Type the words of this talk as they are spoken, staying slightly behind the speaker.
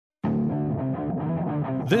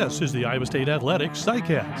This is the Iowa State Athletics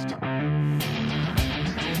SciCast.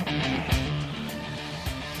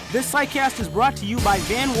 This SciCast is brought to you by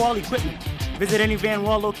Van Wall Equipment. Visit any Van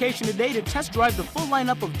Wall location today to test drive the full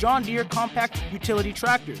lineup of John Deere compact utility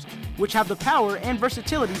tractors, which have the power and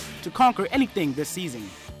versatility to conquer anything this season.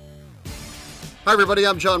 Hi everybody,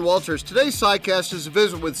 I'm John Walters. Today's SciCast is a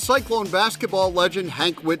visit with Cyclone basketball legend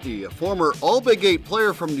Hank Whitney, a former All-Big 8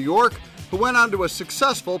 player from New York who went on to a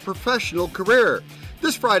successful professional career.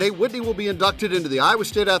 This Friday, Whitney will be inducted into the Iowa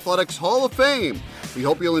State Athletics Hall of Fame. We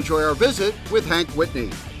hope you'll enjoy our visit with Hank Whitney.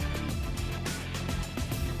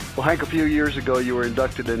 Well, Hank, a few years ago you were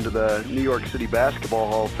inducted into the New York City Basketball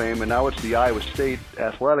Hall of Fame, and now it's the Iowa State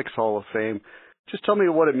Athletics Hall of Fame. Just tell me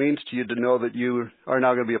what it means to you to know that you are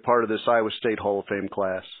now going to be a part of this Iowa State Hall of Fame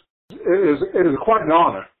class. It is quite an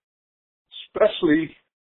honor, especially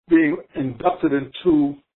being inducted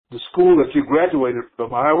into the school that you graduated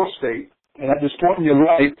from, Iowa State, and at this point in your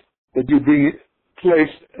life that you're being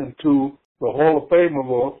placed into the Hall of Fame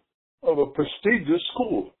of a prestigious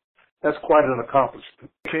school. That's quite an accomplishment.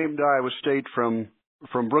 You came to Iowa State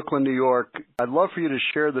from Brooklyn, New York. I'd love for you to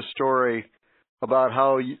share the story about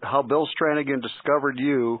how Bill Stranagan discovered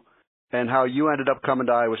you and how you ended up coming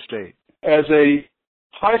to Iowa State. As a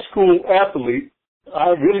high school athlete,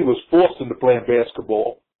 I really was forced into playing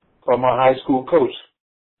basketball by my high school coach,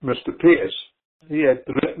 Mr. Pierce. He had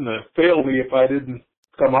threatened to fail me if I didn't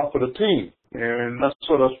come out for the team. And I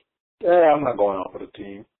sort of, I'm not going out for the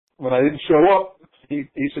team. When I didn't show up, he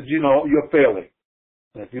said, you're failing.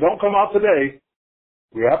 And if you don't come out today,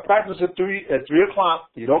 we have practice at 3 o'clock.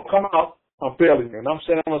 You don't come out, I'm failing you. And I'm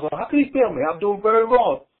saying, how can he fail me? I'm doing very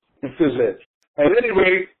wrong in phys ed. At any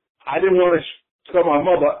rate, I didn't want to tell my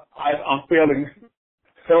mother I'm failing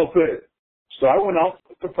health ed. So I went out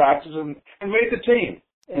to practice and made the team.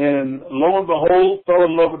 And lo and behold, fell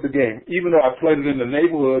in love with the game. Even though I played it in the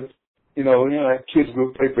neighborhood, kids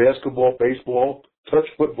would play basketball, baseball, touch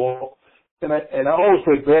football. And I always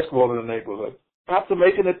played basketball in the neighborhood. After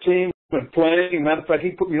making the team and playing, matter of fact,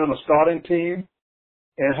 he put me on the starting team.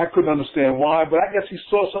 And I couldn't understand why, but I guess he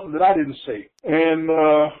saw something that I didn't see. And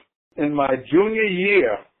in my junior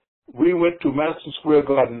year, we went to Madison Square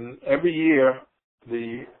Garden. Every year,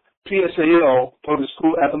 the PSAL, Public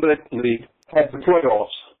School Athletic League, had the playoffs.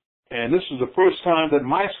 And this was the first time that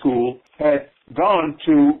my school had gone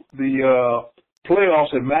to the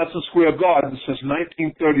playoffs at Madison Square Garden since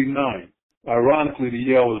 1939. Ironically, the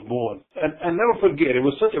year I was born. And I never forget, it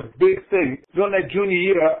was such a big thing. During that junior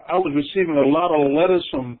year, I was receiving a lot of letters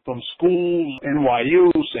from schools,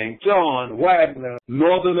 NYU, St. John, Wagner,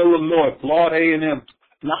 Northern Illinois, Florida A&M,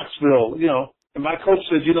 Knoxville, And my coach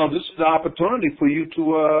said, this is the opportunity for you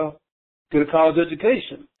to get a college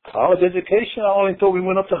education. College education, I only thought we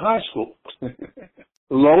went up to high school.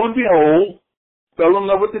 Lo and behold, fell in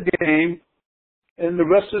love with the game, and the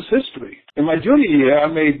rest is history. In my junior year, I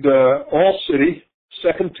made All-City,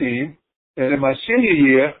 second team. And in my senior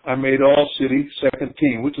year, I made All-City, second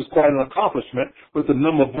team, which is quite an accomplishment with the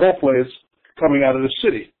number of ball players coming out of the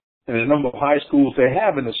city and the number of high schools they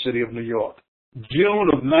have in the city of New York. June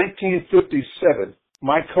of 1957,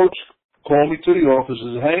 my coach called me to the office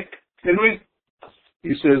and said, Hank, Henry,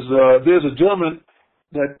 he says, there's a gentleman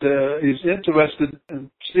that is interested in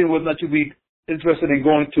seeing whether or not you'd be interested in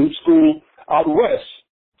going to school out west.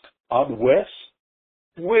 Out west?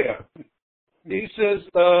 Where? He says,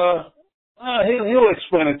 he'll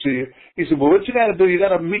explain it to you. He said, well, what you got to do, you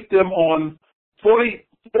got to meet them on 40th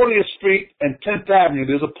Street and 10th Avenue.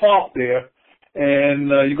 There's a park there, and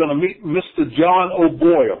you're going to meet Mr. John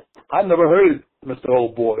O'Boyle. I never heard of Mr.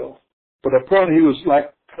 O'Boyle, but apparently he was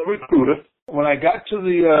like a recruiter. When I got to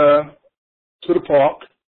the park,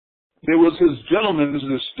 there was this gentleman, this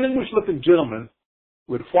distinguished-looking gentleman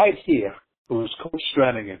with white hair, who was Coach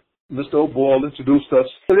Stranagan. Mr. O'Boyle introduced us.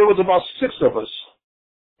 There was about 6 of us,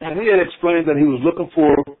 and he had explained that he was looking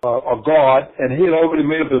for a guard, and he had already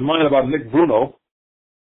made up his mind about Nick Bruno.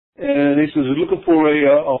 And he says he's looking for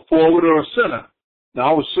a forward or a center. Now,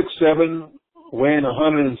 I was 6'7", weighing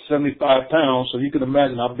 175 pounds, so you can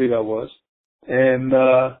imagine how big I was. And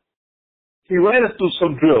he ran us through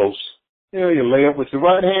some drills. You lay up with your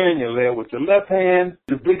right hand, you lay up with your left hand.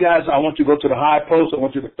 The big guys, I want you to go to the high post, I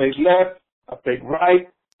want you to face left, I fake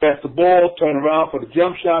right, pass the ball, turn around for the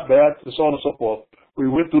jump shot, so on and so forth. We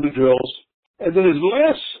went through the drills. And then his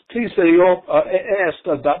last piece that he asked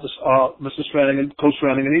Mr. Stranagan, Coach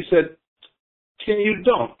Stranagan, he said, can you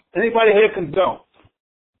dunk? Anybody here can dunk?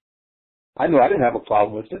 I knew I didn't have a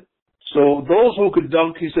problem with it. So those who could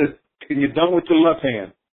dunk, he said, can you dunk with your left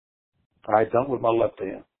hand? I dunk with my left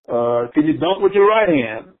hand. Can you dunk with your right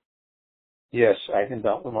hand? Yes, I can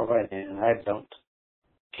dunk with my right hand. I dunked.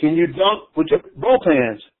 can you dunk with your both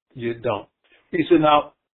hands? You don't. He said,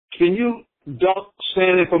 now, can you dunk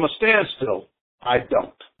standing from a standstill? I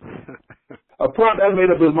don't. Upon that made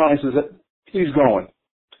up his mind, he says that he's going.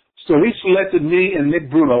 So he selected me and Nick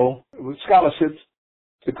Bruno with scholarships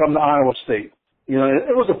to come to Iowa State. You know,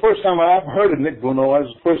 it was the first time I ever heard of Nick Bruno. It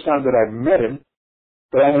was the first time that I met him.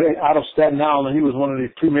 But I was out of Staten Island. He was one of the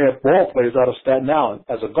premier ball players out of Staten Island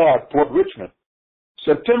as a guard, Port Richmond.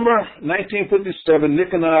 September 1957,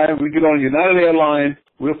 Nick and I, we get on United Airlines.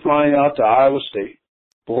 We're flying out to Iowa State.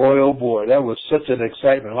 Boy, oh boy, that was such an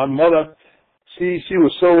excitement. My mother, she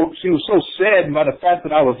was so sad by the fact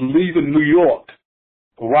that I was leaving New York.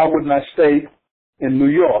 Why wouldn't I stay in New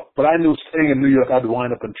York? But I knew staying in New York, I'd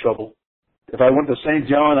wind up in trouble. If I went to St.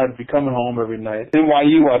 John, I'd be coming home every night.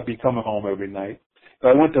 NYU, I'd be coming home every night. If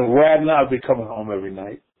I went to Radnor, I'd be coming home every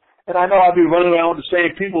night. And I know I'd be running around with the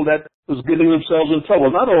same people that was getting themselves in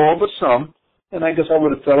trouble. Not all, but some. And I guess I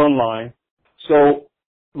would have fell in line. So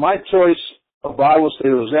my choice of Iowa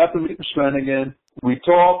State was after meeting Stranahan. We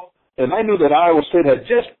talked, and I knew that Iowa State had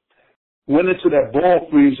just went into that ball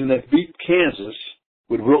freeze and that beat Kansas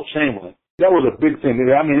with Wilt Chamberlain. That was a big thing.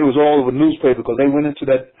 I mean, it was all over the newspaper because they went into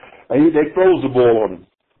that, they froze the ball on him.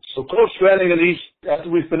 So Coach Stranahan, after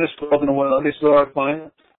we finished talking and whatnot, they said, all right,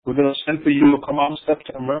 fine, we're going to send for you. We'll come out in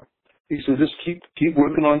September. He said, just keep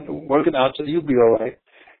working out till you'll be all right.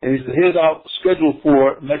 And he said, here's our schedule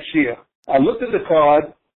for next year. I looked at the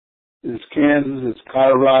card. There's Kansas, there's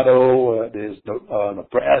Colorado, there's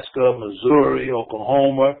Nebraska, Missouri,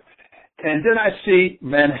 Oklahoma. And then I see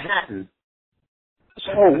Manhattan.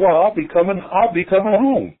 So, oh, well, I'll be coming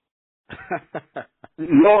home.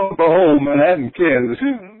 Lo and behold, Manhattan, Kansas.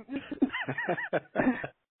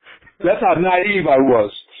 That's how naive I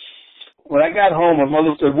was. When I got home, my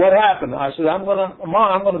mother said, what happened? I said, Mom,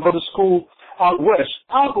 I'm going to go to school out west.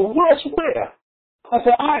 Out west where? I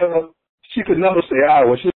said, Iowa. She could never say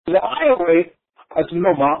Iowa. She said, Iowa. I said,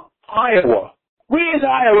 no, Mom, Iowa. Where is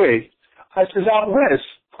Iowa? I said, out west.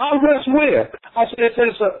 Out west where? I said,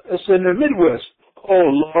 it's in the Midwest.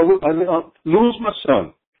 Oh, Lord, I lose my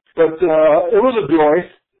son. But it was a joy.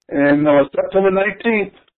 And September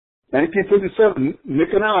 19th, 1957,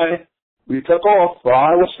 Nick and I, we took off for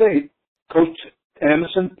Iowa State. Coach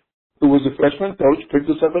Anderson, who was a freshman coach, picked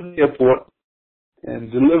us up at the airport and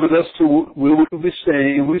delivered us to where we would be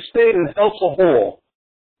staying. We stayed in Helsa Hall,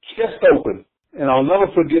 just open. And I'll never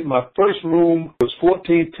forget, my first room was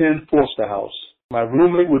 1410 Forster House. My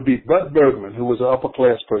roommate would be Bud Bergman, who was an upper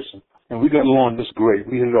class person. And we got along just great.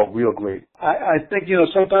 We hit it off real great. I think,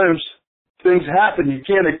 sometimes things happen you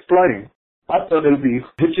can't explain. I thought it would be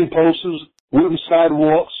hitching posts, wooden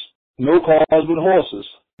sidewalks, no cars but horses.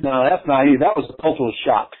 Now, that's naive. That was a cultural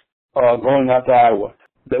shock going out to Iowa.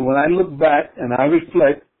 That when I look back and I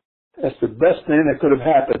reflect, that's the best thing that could have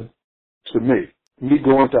happened to me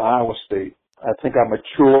going to Iowa State. I think I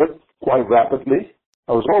matured quite rapidly.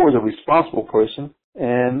 I was always a responsible person,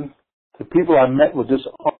 and the people I met were just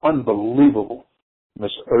unbelievable.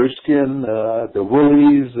 Miss Erskine, the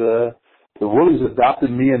Woolies adopted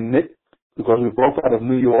me and Nick because we were both out of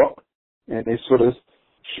New York, and they sort of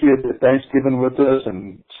shared the Thanksgiving with us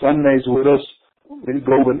and Sundays with us. We'd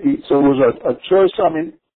go and eat. So it was a choice. I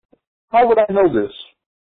mean, how would I know this?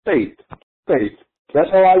 Faith.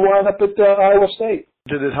 That's how I wound up at Iowa State.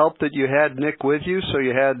 Did it help that you had Nick with you, so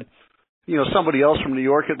you had, somebody else from New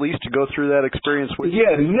York at least to go through that experience with you?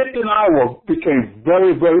 Yeah, Nick and I became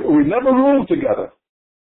very, very, we never roomed together,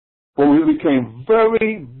 but we became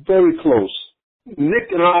very, very close.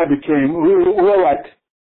 Nick and I we were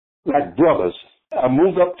like brothers. I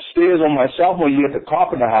moved upstairs on my sophomore year at the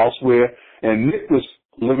Carpenter House and Nick was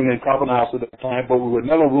living in Carpenter House at the time, but we were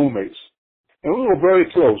never roommates. And we were very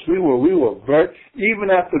close. We were very, even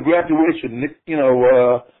after graduation, Nick,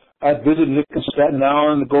 I'd visit Nick in Staten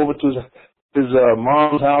Island, go over to his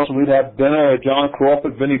mom's house, and we'd have dinner at John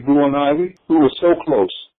Crawford, Vinnie Brewer, and I. We were so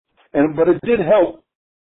close. But it did help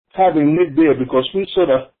having Nick there because we sort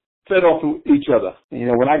of fed off of each other.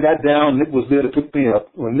 When I got down, Nick was there to pick me up.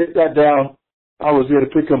 When Nick got down, I was there to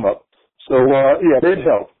pick him up. So, it did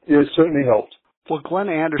help. It certainly helped. Well, Glenn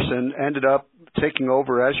Anderson ended up taking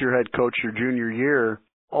over as your head coach your junior year.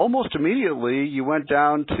 Almost immediately, you went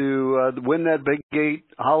down to win that Big 8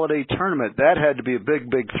 holiday tournament. That had to be a big,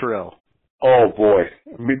 big thrill. Oh, boy.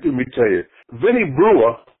 Let me tell you. Vinnie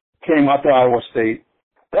Brewer came out to Iowa State.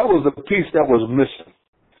 That was the piece that was missing.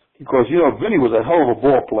 Because, Vinnie was a hell of a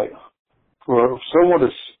ball player. For someone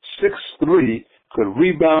that's 6'3", could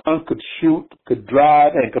rebound, could shoot, could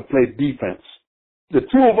drive, and could play defense. The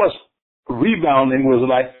two of us rebounding was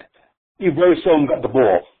like, you very seldom got the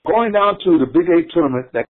ball. Going down to the Big 8 tournament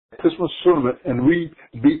that Christmas tournament and we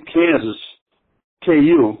beat Kansas,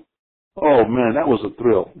 KU, oh man, that was a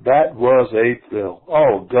thrill. That was a thrill.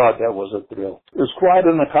 Oh God, that was a thrill. It was quite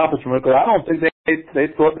an accomplishment because I don't think they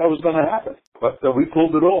thought that was going to happen. But we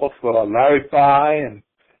pulled it off. Larry Fye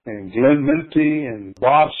and Glenn Minty and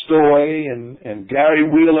Bob Stoy and Gary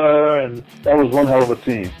Wheeler, and that was one hell of a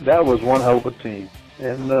team. That was one hell of a team.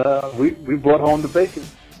 And we brought home the bacon.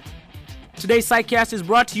 Today's Psychcast is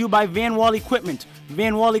brought to you by Van Wall Equipment.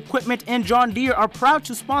 Van Wall Equipment and John Deere are proud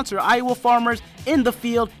to sponsor Iowa farmers in the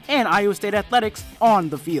field and Iowa State athletics on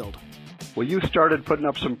the field. Well, you started putting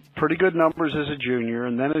up some pretty good numbers as a junior,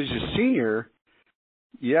 and then as a senior,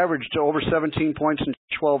 you averaged over 17 points and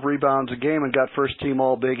 12 rebounds a game and got first team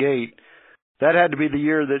all Big 8. That had to be the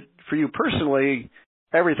year that, for you personally,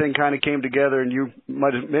 everything kind of came together and you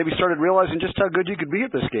might have maybe started realizing just how good you could be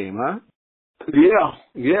at this game, huh? Yeah,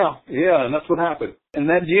 and that's what happened. And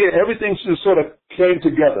that year, everything just sort of came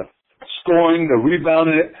together. Scoring, the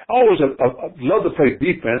rebounding. I always loved to play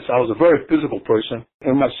defense. I was a very physical person.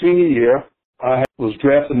 In my senior year, I was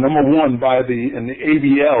drafted number 1 in the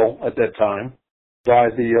ABL at that time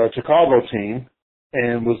by the Chicago team,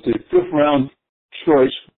 and was the 5th round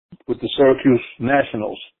choice with the Syracuse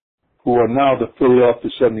Nationals, who are now the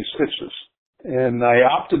Philadelphia 76ers. And I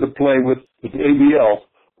opted to play with the ABL.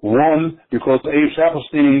 One, because Abe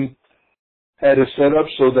Saperstein had it set up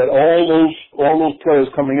so that all those players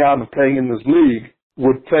coming out and playing in this league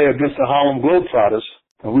would play against the Harlem Globetrotters,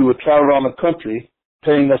 and we would travel around the country,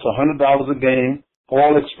 paying us $100 a game,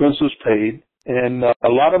 all expenses paid, and a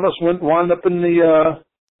lot of us wound up in the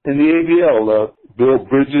ABL. Bill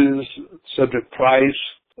Bridges, Cedric Price,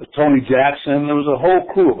 Tony Jackson. There was a whole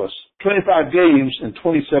crew of us. 25 games in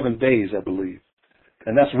 27 days, I believe,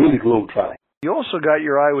 and that's really globetrotting. You also got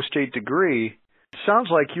your Iowa State degree. It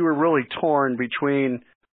sounds like you were really torn between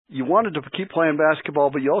you wanted to keep playing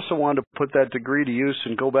basketball, but you also wanted to put that degree to use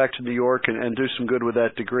and go back to New York and do some good with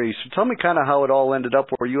that degree. So tell me kind of how it all ended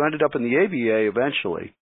up, where you ended up in the ABA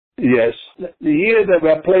eventually. Yes. The year that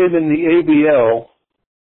I played in the ABL,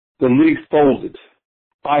 the league folded.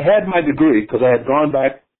 I had my degree because I had gone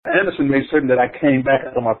back. Anderson made certain that I came back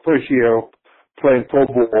after my first year playing pro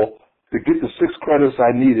ball to get the 6 credits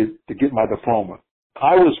I needed to get my diploma.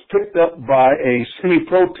 I was picked up by a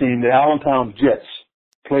semi-pro team, the Allentown Jets,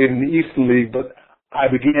 played in the Eastern League, but I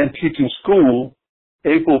began teaching school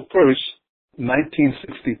April 1st,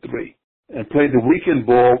 1963, and played the weekend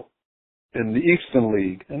ball in the Eastern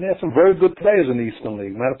League. And there are some very good players in the Eastern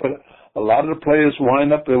League. Matter of fact, a lot of the players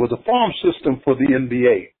wind up, there was a farm system for the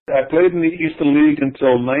NBA. I played in the Eastern League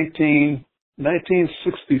until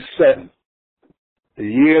 1967. The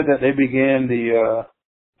year that they began the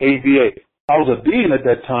ABA. I was a dean at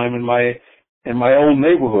that time in my old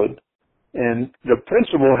neighborhood, and the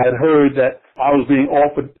principal had heard that I was being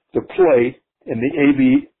offered to play in the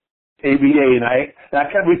ABA, and I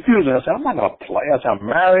kept refusing. I said, I'm not going to play. I said, I'm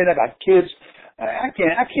married, I got kids. I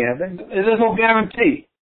can't. There's no guarantee.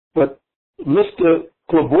 But Mr.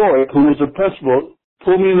 Claboy, who was the principal,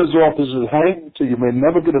 pulled me in his office and said, Hank, so you may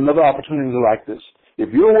never get another opportunity like this.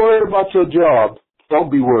 If you're worried about your job, don't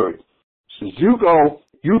be worried. He says, you go,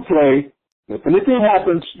 you play. If anything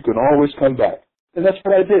happens, you can always come back. And that's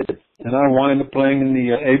what I did. And I wound up playing in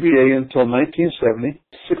the ABA until 1970.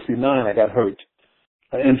 69, I got hurt.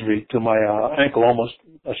 An injury to my ankle almost.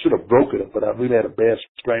 I should have broken it, but I really had a bad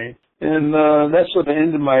sprain. And that sort of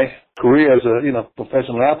ended my career as a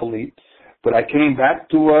professional athlete. But I came back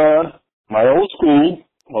to my old school.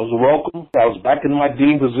 I was welcome. I was back in my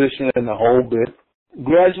dean position and the whole bit.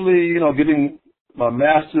 Gradually, getting my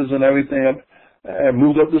master's and everything, I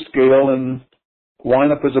moved up the scale and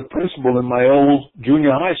wound up as a principal in my old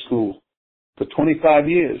junior high school for 25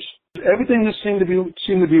 years. Everything just seemed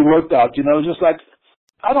to be worked out, just like,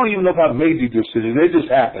 I don't even know if I made these decisions. They just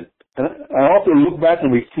happened. And I often look back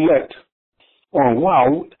and reflect on,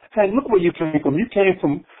 wow, hey, look where you came from. You came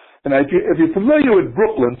from, and if you're familiar with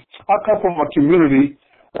Brooklyn, I come from a community,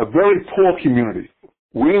 a very poor community,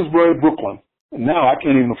 Williamsburg, Brooklyn. Now I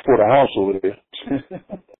can't even afford a house over there.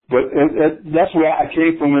 But that's where I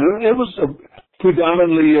came from. And it was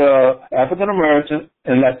predominantly African-American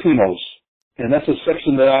and Latinos. And that's a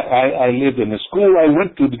section that I lived in. The school I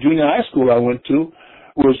went to, the junior high school I went to,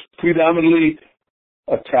 was predominantly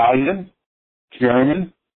Italian,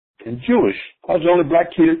 German, and Jewish. I was the only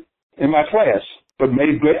black kid in my class, but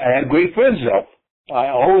I had great friends though. I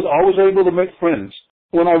always able to make friends.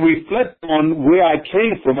 When I reflect on where I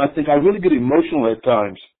came from, I think I really get emotional at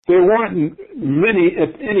times. There weren't many,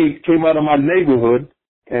 if any, came out of my neighborhood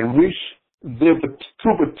and reached their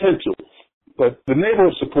true potential. But the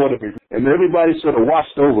neighborhood supported me, and everybody sort of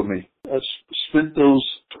watched over me. I spent those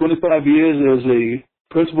 25 years as a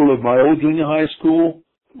principal of my old junior high school,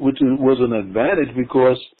 which was an advantage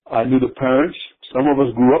because I knew the parents. Some of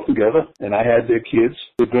us grew up together, and I had their kids,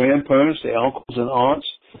 the grandparents, their uncles and aunts,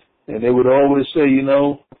 and they would always say, you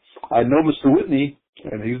know, I know Mr. Whitney,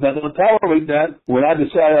 and he's not going to tolerate that. When I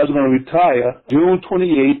decided I was going to retire, June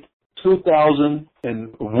 28,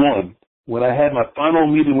 2001, when I had my final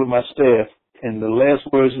meeting with my staff, and the last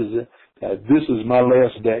words is that this is my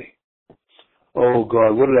last day. Oh,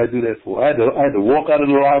 God, what did I do that for? I had to walk out of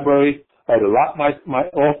the library. I had to lock my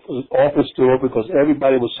office door because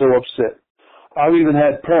everybody was so upset. I even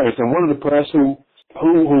had parents, and one of the parents who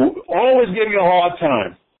always gave me a hard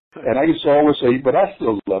time. And I used to always say, but I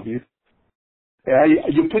still love you.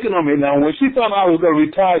 And you're picking on me now. When she found out I was going to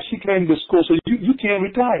retire, she came to school and said, you can't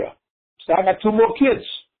retire. So I got 2 more kids.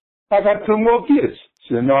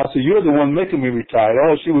 She said, no, I said, you're the one making me retire.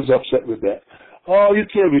 Oh, she was upset with that. Oh, you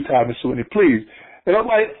can't retire, Mr. Whitney, please. And I'm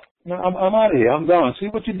like, no, I'm out of here. I'm gone. See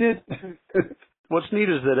what you did? What's neat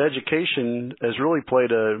is that education has really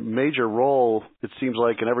played a major role, it seems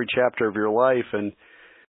like, in every chapter of your life, and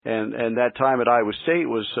that time at Iowa State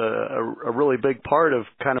was a really big part of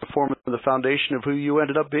kind of forming the foundation of who you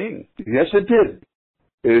ended up being. Yes, it did.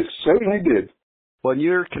 It certainly did. Well, and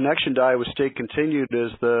your connection to Iowa State continued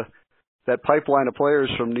as that pipeline of players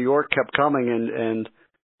from New York kept coming, and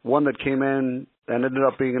one that came in and ended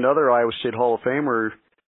up being another Iowa State Hall of Famer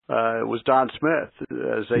was Don Smith,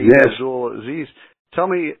 Zaid Abdul-Aziz. Tell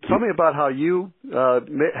me about how you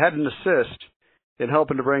had an assist in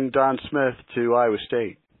helping to bring Don Smith to Iowa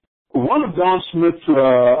State. One of Don Smith's,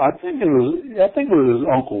 I think it was his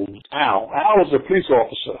uncle, Al. Al was a police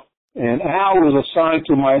officer, and Al was assigned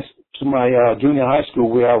to my junior high school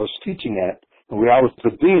where I was teaching at, and where I was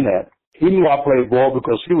the dean at. He knew I played ball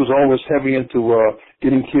because he was always heavy into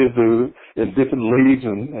getting kids in different leagues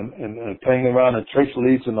and playing around in church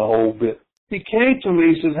leagues and the whole bit. He came to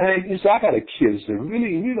me, he says, hey, I got a kid. He said,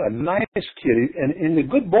 really, you're a nice kid and a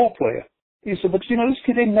good ball player. He said, but you know, this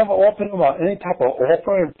kid, they never offered him any type of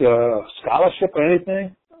offer, scholarship or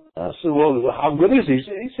anything. I said, well, how good is he?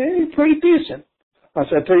 He said, he's pretty decent. I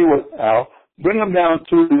said, I tell you what, Al, bring him down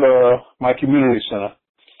to my community center,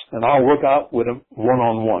 and I'll work out with him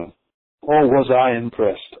one-on-one. Oh, was I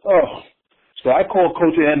impressed. Oh. So I called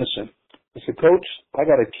Coach Anderson. I said, Coach, I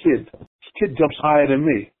got a kid. This kid jumps higher than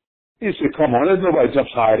me. He said, come on, there's nobody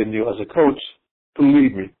jumps higher than you. I said, Coach,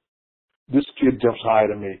 believe me, this kid jumps higher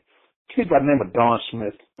than me. Kid by the name of Don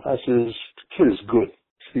Smith. I said, this kid is good.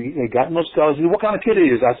 He ain't got no scholars. He said, what kind of kid he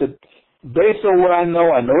is? I said, based on what I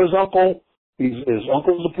know his uncle. His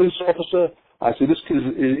uncle's a police officer. I said, this kid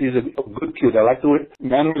is a good kid. I like the way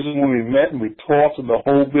mannerism when we met and we talked and the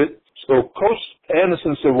whole bit. So Coach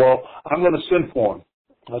Anderson said, well, I'm going to send for him.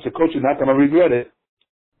 I said, Coach, you're not going to regret it.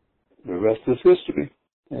 The rest is history.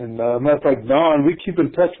 And matter of fact, Don, we keep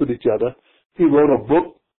in touch with each other. He wrote a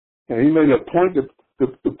book, and he made a point to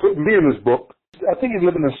put me in his book. I think he's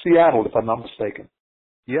living in Seattle, if I'm not mistaken.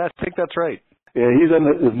 Yeah, I think that's right. Yeah, his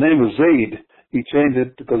name is Zaid. He changed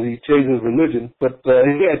it because he changed his religion. But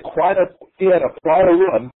he had quite a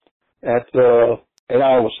run at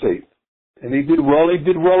Iowa State. And he did well. He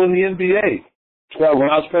did well in the NBA. So when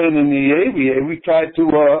I was playing in the ABA, we tried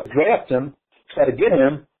to draft him, try to get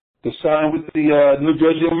him to sign with the New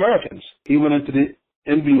Jersey Americans. He went into the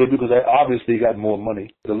NBA because obviously he got more money.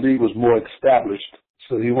 The league was more established,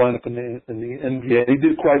 so he wound up in the NBA. He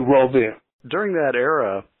did quite well there. During that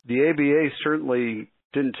era, the ABA certainly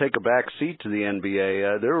didn't take a back seat to the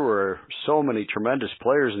NBA. There were so many tremendous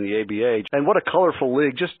players in the ABA, and what a colorful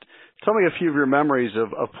league. Just tell me a few of your memories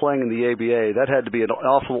of playing in the ABA. That had to be an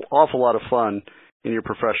awful lot of fun in your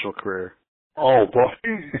professional career. Oh, boy.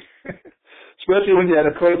 Especially when you had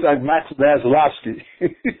a coach like Max Vasilevsky,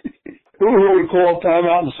 who would call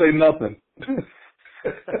timeout and say nothing.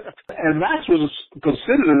 And Max was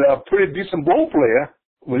considered a pretty decent ball player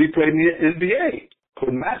when he played in the NBA.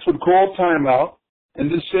 But Max would call timeout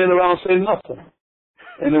and just stand around and say nothing.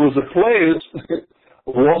 And there was the players,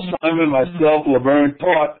 Walt Simon, myself, Laverne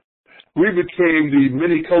Tart, we became the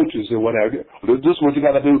mini coaches or whatever. This is what you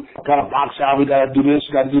got to do. Got to box out. We got to do this.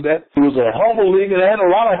 Got to do that. It was a hell of a league, and it had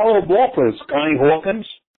a lot of hell of ball players. Connie Hawkins,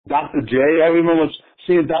 Dr. J. I remember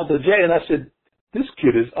seeing Dr. J, and I said, this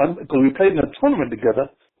kid is, because we played in a tournament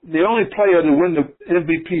together, the only player to win the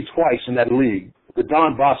MVP twice in that league, the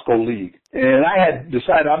Don Bosco League. And I had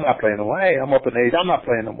decided I'm not playing no more. Hey, I'm up in age. I'm not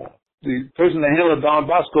playing no more. The person that handled the Don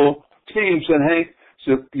Bosco team said, Hank,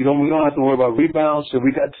 so, we don't have to worry about rebounds. So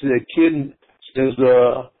we got to the kid and says,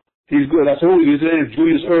 he's good. I said, his name is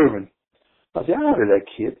Julius Irvin. I said, I know that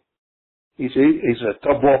kid. He said, he's a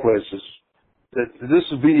tough ball player. He says, this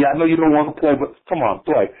would be, I know you don't want to play, but come on,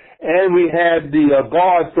 play. And we had the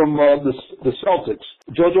guard from the Celtics,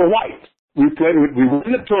 JoJo White. We won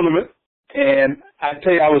the tournament, and I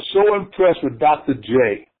tell you, I was so impressed with Dr.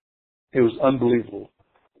 J. It was unbelievable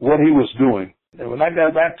what he was doing. And when I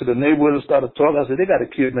got back to the neighborhood and started talking, I said, they got a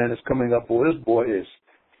kid, man, that's coming up. Boy, this boy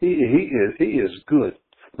he is good.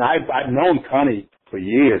 Now, I've known Connie for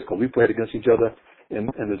years because we played against each other in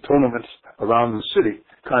the tournaments around the city,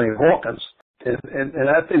 Connie Hawkins. And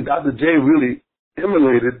I think Dr. J really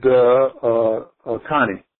emulated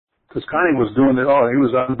Connie, because Connie was doing it all. He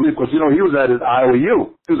was unbelievable, because, he was at Iowa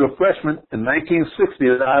U. He was a freshman in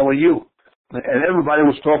 1960 at Iowa U. And everybody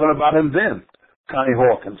was talking about him then, Connie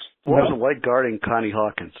Hawkins. What was it like guarding Connie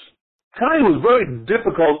Hawkins? Connie was very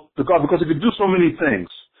difficult to guard because he could do so many things.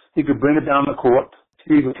 He could bring it down the court.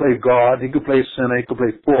 He could play guard. He could play center. He could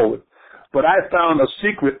play forward. But I found a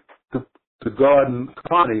secret to guarding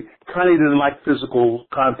Connie. Connie didn't like physical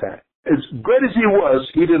contact. As great as he was,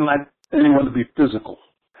 he didn't like anyone to be physical.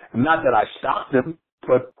 Not that I stopped him,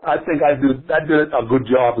 but I think I did a good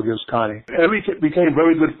job against Connie. And we became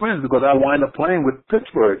very good friends because I wound up playing with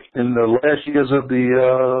Pittsburgh in the last years of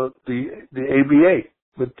the ABA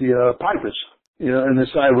with the Pipers. And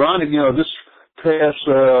it's ironic, this past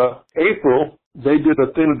April, they did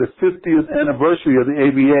a thing with the 50th anniversary of the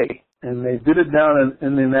ABA, and they did it down in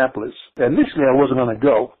Indianapolis. Initially, I wasn't going to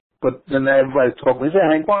go, but then everybody talked to me. They said,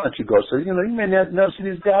 Hank, why don't you go? So, you may never see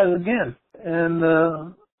these guys again. And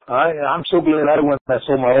I'm so glad I went. I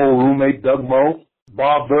saw my old roommate, Doug Moe,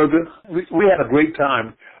 Bob Berger. We had a great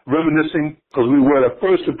time reminiscing because we were the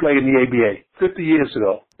first to play in the ABA 50 years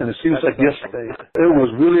ago, and it seems like yesterday. It was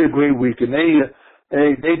really a great week, and they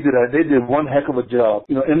did one heck of a job.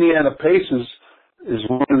 Indiana Pacers is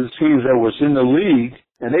one of the teams that was in the league,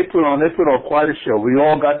 and they put on quite a show. We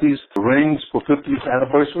all got these rings for 50th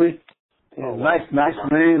anniversary. Oh, wow. Nice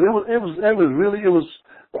rings. It was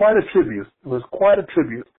quite a tribute. It was quite a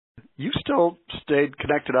tribute. You still stayed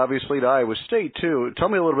connected, obviously, to Iowa State too. Tell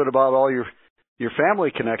me a little bit about all your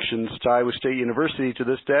family connections to Iowa State University to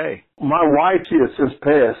this day. My wife here since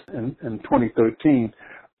passed in 2013.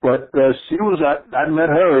 But I met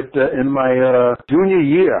her in my junior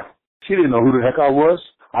year. She didn't know who the heck I was.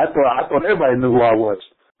 I thought everybody knew who I was,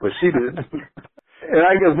 but she didn't. And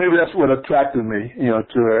I guess maybe that's what attracted me,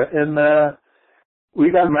 to her. And we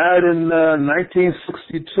got married in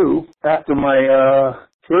 1962 after my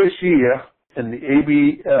first year in the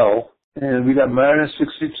ABL, and we got married in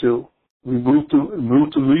 62. We moved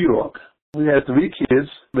to New York. We had 3 kids.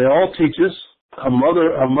 They're all teachers. Her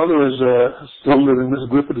mother is still living. Miss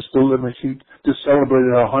Griffith is still living. She just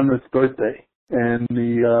celebrated her 100th birthday. And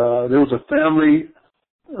there was a family,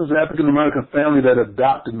 it was an African American family that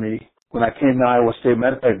adopted me when I came to Iowa State.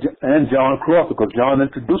 Matter of fact, and John Crawford, because John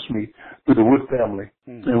introduced me to the Wood family.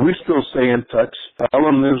 Mm-hmm. And we still stay in touch.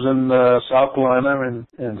 Ellen lives in South Carolina,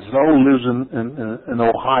 and Zoe lives in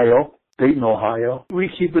Ohio. Dayton, Ohio.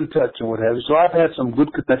 We keep in touch and what have you. So I've had some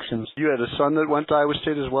good connections. You had a son that went to Iowa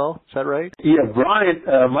State as well? Is that right? Yeah, Brian,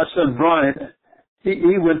 my son Brian, he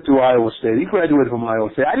went to Iowa State. He graduated from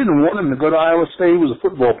Iowa State. I didn't want him to go to Iowa State. He was a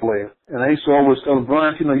football player. And I used to always tell him,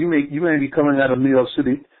 Brian, you may be coming out of New York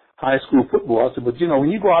City high school football. I said, but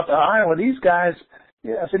when you go out to Iowa, these guys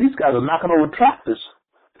are knocking over tractors.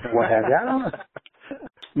 What have you? I don't know.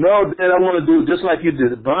 No, Dad, I want to do just like you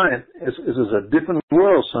did. Brian, this is a different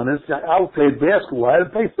world, son. I played basketball. I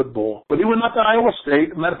didn't play football. But he went up to Iowa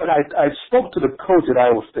State. Matter of fact, I spoke to the coach at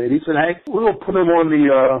Iowa State. He said, Hank, we'll put him on the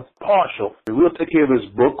partial. We'll take care of his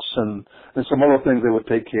books and some other things they would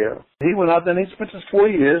take care of. He went out there and he spent his 4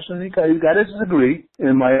 years, and he got his degree.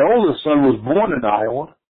 And my oldest son was born in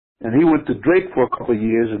Iowa, and he went to Drake for a couple of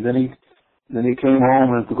years, and then he came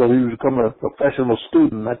home, and because he was becoming a professional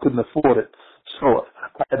student, I couldn't afford it. So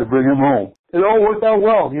I had to bring him home. It all worked out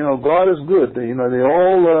well. God is good. They're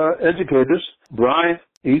all educators. Brian,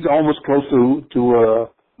 he's almost close to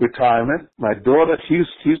retirement. My daughter, she's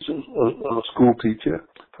a school teacher.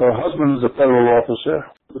 Her husband is a federal officer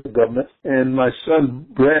with the government. And my son,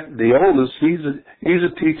 Brett, the oldest, he's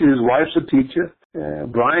a teacher. His wife's a teacher.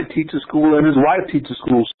 Brian teaches school, and his wife teaches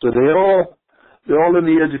school. So they're all in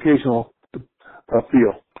the educational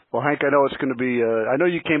field. Well, Hank, I know it's going to be, I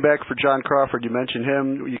know you came back for John Crawford. You mentioned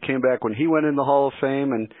him. You came back when he went in the Hall of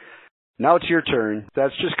Fame, and now it's your turn.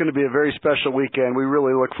 That's just going to be a very special weekend. We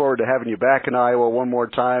really look forward to having you back in Iowa one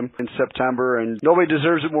more time in September, and nobody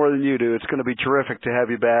deserves it more than you do. It's going to be terrific to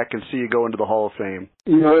have you back and see you go into the Hall of Fame.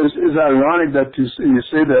 It's ironic that you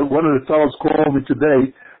say that. One of the fellows called me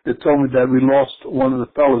today that told me that we lost one of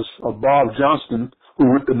the fellows, Bob Johnston,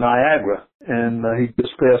 who went to Niagara, and he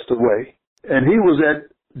just passed away. And he was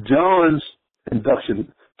at John's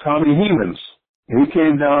induction, Tommy Hemans. He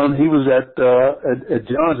came down. He was at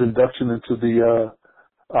John's induction into the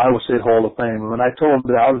Iowa State Hall of Fame. And when I told him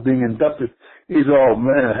that I was being inducted, he said, "Oh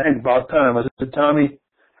man, Hank, about time." I said, "Tommy,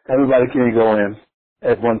 everybody can't go in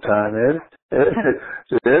at one time, Ed.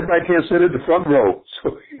 Everybody can't sit in the front row."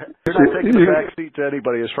 So, you're not taking the back seat to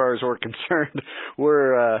anybody as far as we're concerned.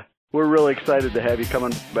 We're really excited to have you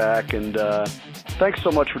coming back, and thanks so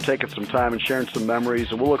much for taking some time and sharing some memories,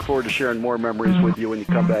 and we'll look forward to sharing more memories with you when you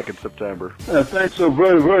come back in September. Thanks so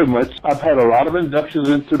very, very much. I've had a lot of inductions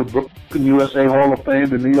into the Brooklyn USA Hall of Fame,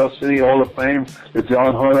 the New York City Hall of Fame, the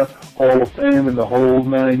John Hunter Hall of Fame, and the whole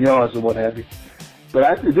 9 yards and what have you. But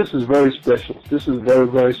I think this is very special. This is very,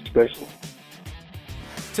 very special.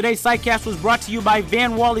 Today's Sidecast was brought to you by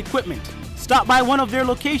Van Wall Equipment. Stop by one of their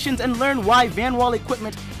locations and learn why Van Wall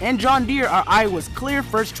Equipment and John Deere are Iowa's clear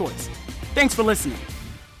first choice. Thanks for listening.